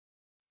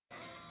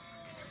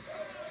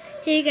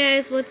Hey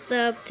guys, what's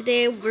up?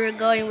 Today we're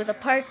going with a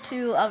part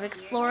 2 of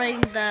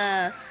exploring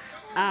the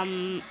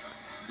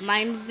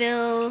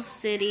Mineville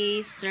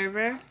city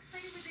server.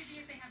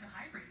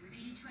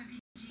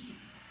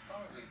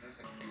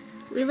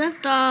 We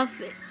left off,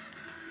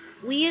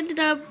 we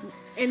ended up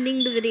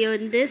ending the video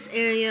in this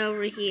area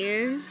over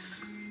here.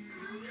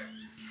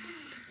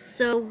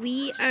 So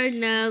we are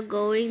now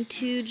going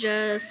to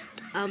just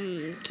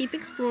keep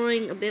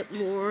exploring a bit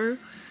more.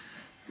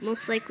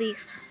 Most likely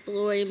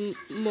exploring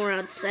more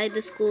outside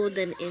the school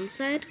than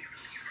inside.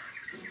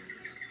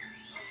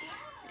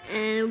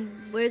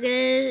 And we're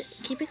gonna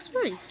keep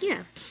exploring,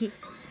 yeah.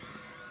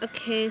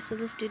 Okay, so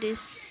let's do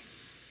this.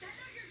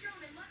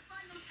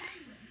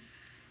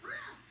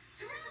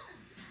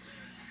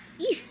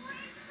 Eef.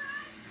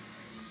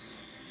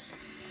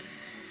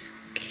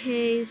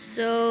 Okay,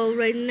 so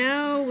right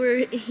now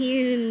we're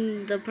here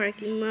in the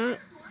parking lot,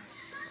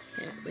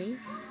 apparently.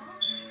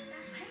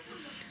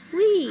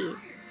 Whee!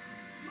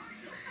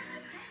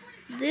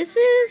 This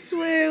is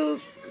where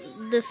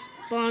the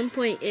spawn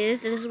point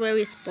is. This is where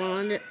we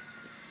spawned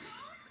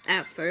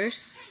at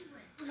first.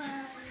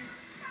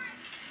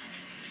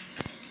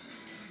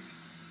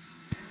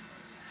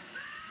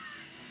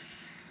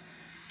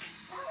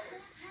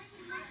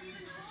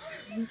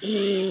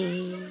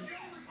 Yay!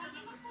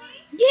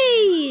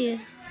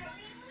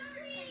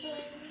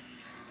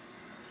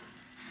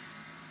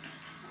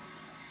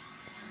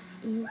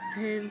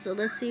 Okay, so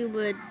let's see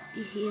what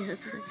he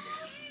has to say.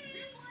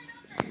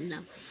 No.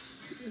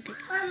 Okay.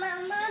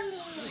 Mama,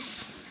 mommy.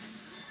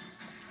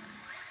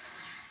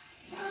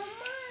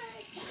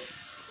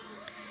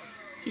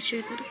 You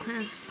should go to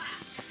class.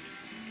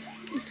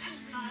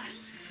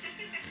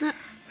 Not,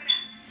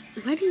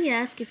 why did he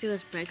ask if it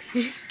was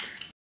breakfast?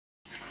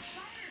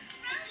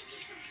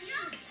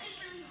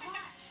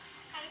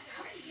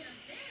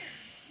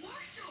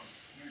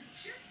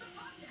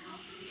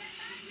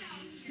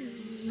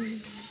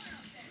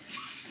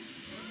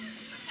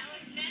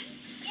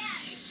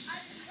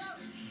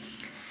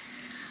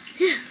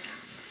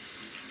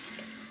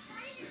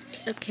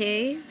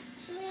 Okay.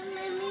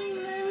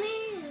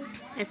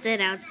 I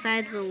said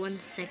outside for 1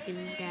 second,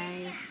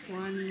 guys.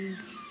 1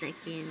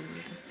 second.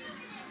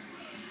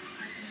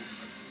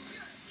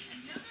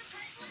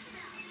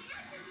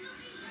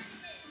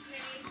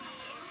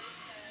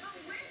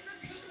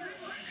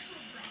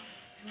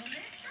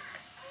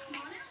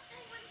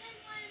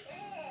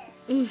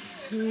 When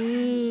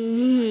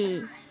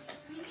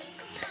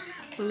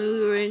we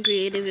were in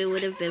creative, it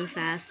would have been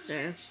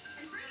faster.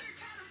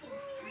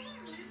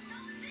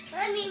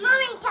 Mommy,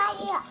 tie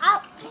you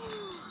up.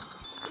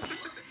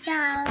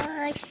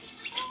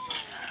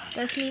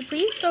 Destiny,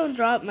 please don't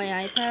drop my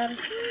iPad.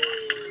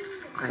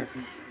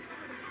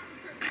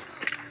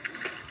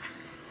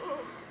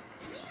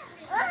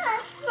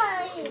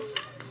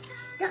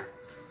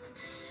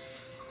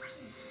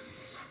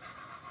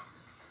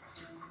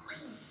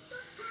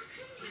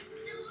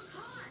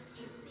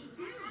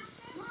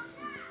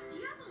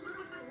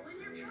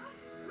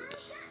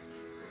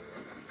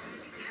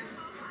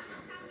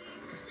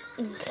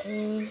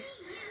 Okay,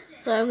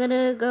 so I'm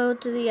gonna go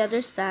to the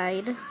other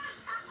side.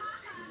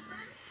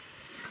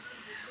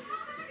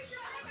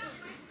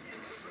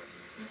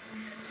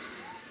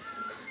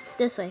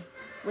 This way.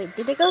 Wait,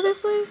 did I go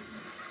this way?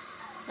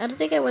 I don't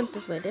think I went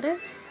this way, did I?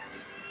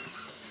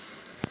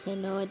 Okay,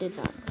 no, I did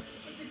not.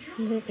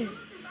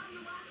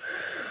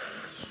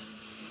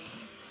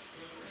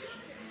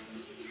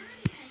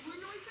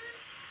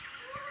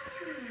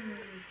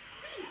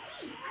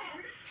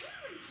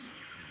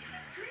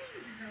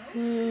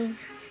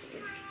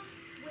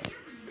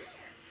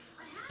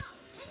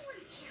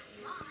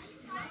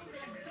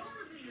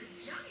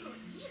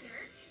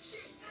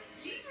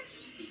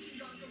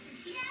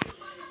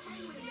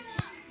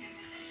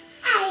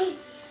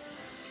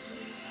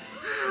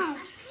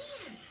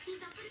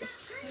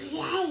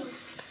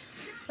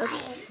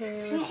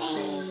 Okay, let's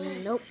see.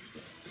 Nope.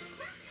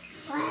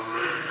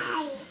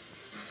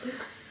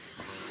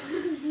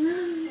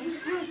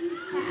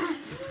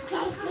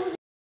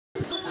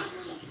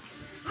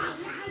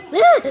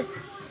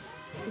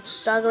 I'm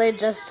struggling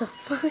just to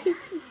find.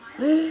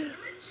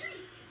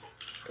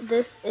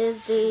 This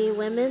is the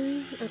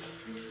women. Okay.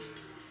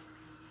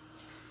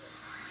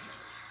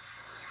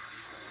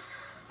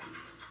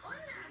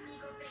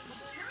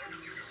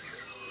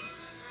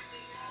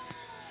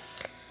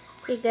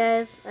 Okay,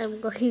 guys, I'm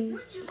going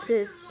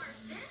to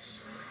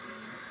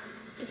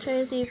try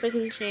and see if I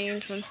can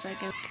change 1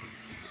 second.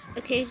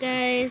 Okay,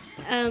 guys,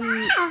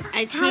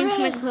 I changed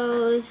my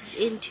clothes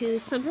into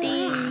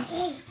something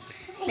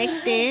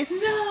like this.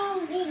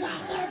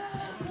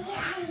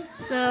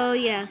 So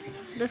yeah,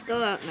 let's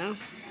go out now.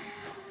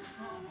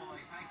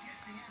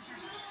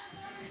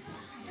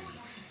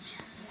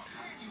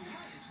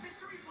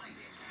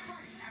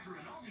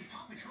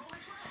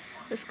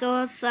 Let's go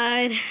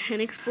outside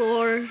and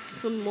explore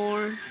some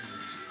more.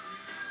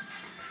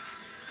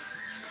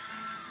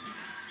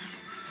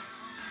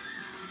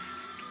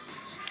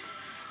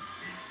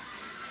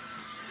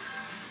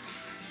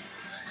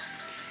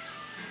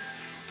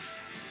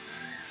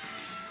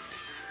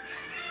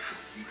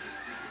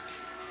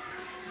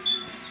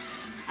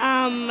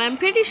 I'm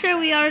pretty sure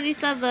we already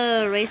saw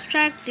the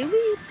racetrack. Did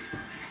we?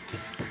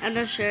 I'm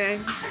not sure.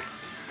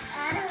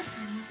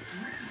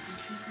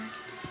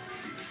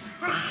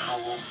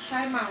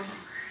 Time out.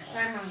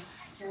 Time out.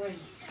 Wait.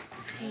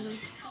 Mommy.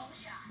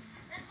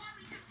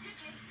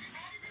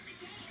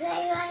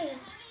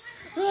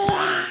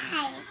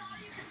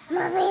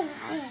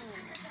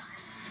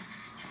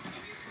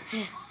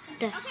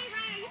 Duh.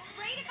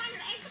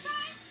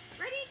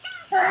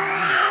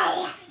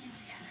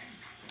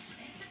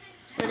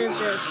 What is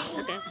this?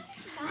 Okay.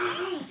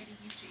 Mommy.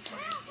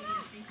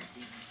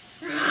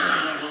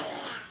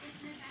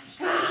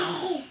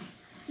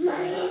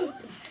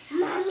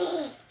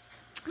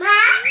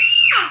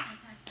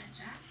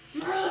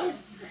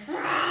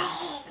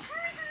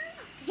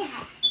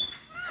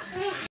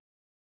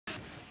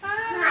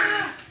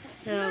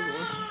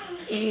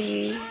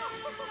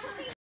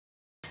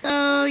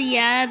 So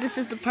yeah, this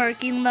is the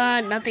parking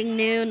lot. Nothing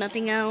new,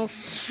 nothing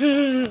else.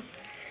 I'm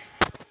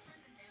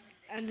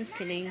just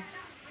kidding.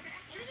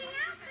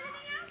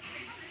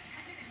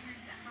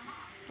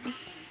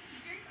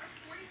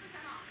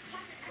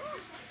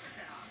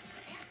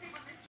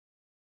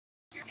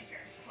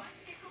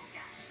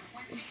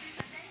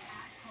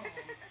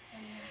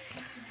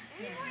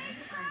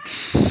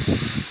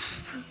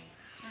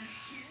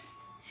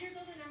 Here's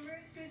all the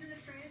numbers. Food's in the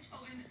fridge.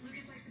 Oh, and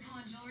Lucas likes to pull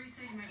on jewelry,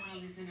 so you might want to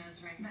lose the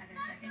nose ring. By their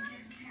second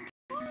kid, parents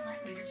are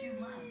likely to choose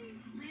loves.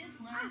 Live,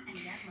 learn, and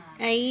get love.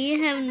 I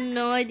have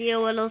no idea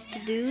what else to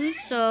do,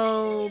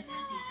 so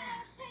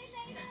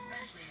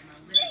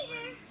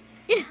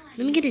yeah,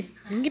 let me get it.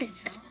 Let me get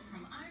it.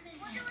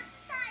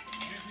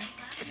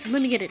 So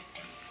let me get it.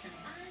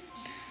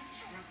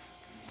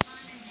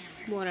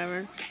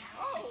 Whatever.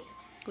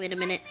 Wait a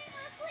minute.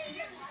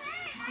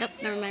 Nope,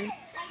 never mind.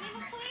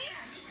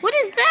 What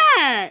is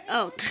that?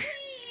 Oh.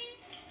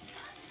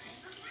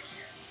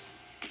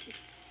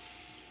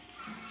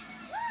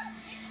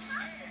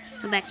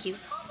 Go back, you.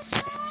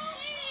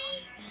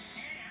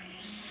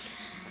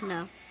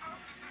 No.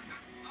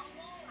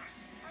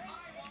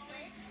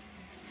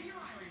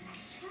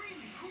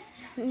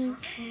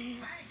 Okay.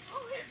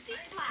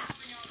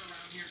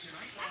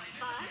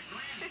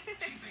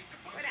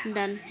 I'm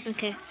done.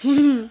 Okay.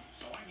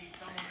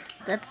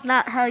 That's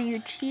not how you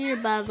cheer,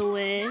 by the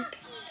way.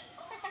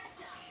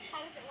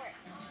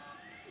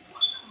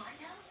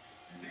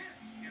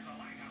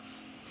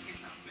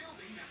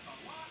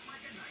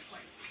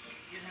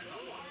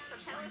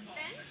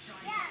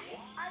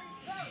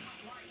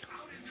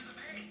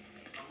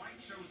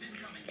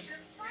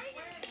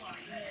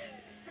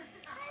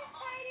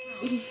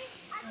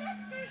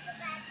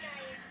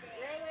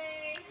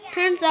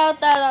 Turns out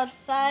that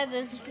outside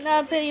there's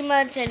not pretty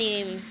much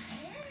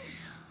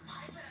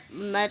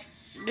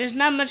there's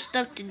not much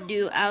stuff to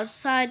do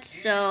outside,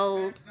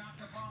 so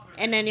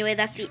and anyway,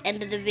 that's the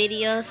end of the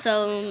video.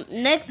 So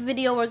next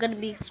video we're going to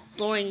be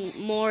exploring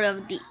more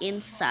of the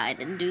inside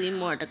and doing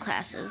more of the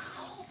classes.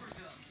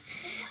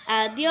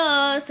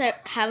 Adios.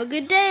 Have a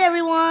good day,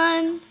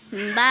 everyone.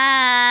 Bye.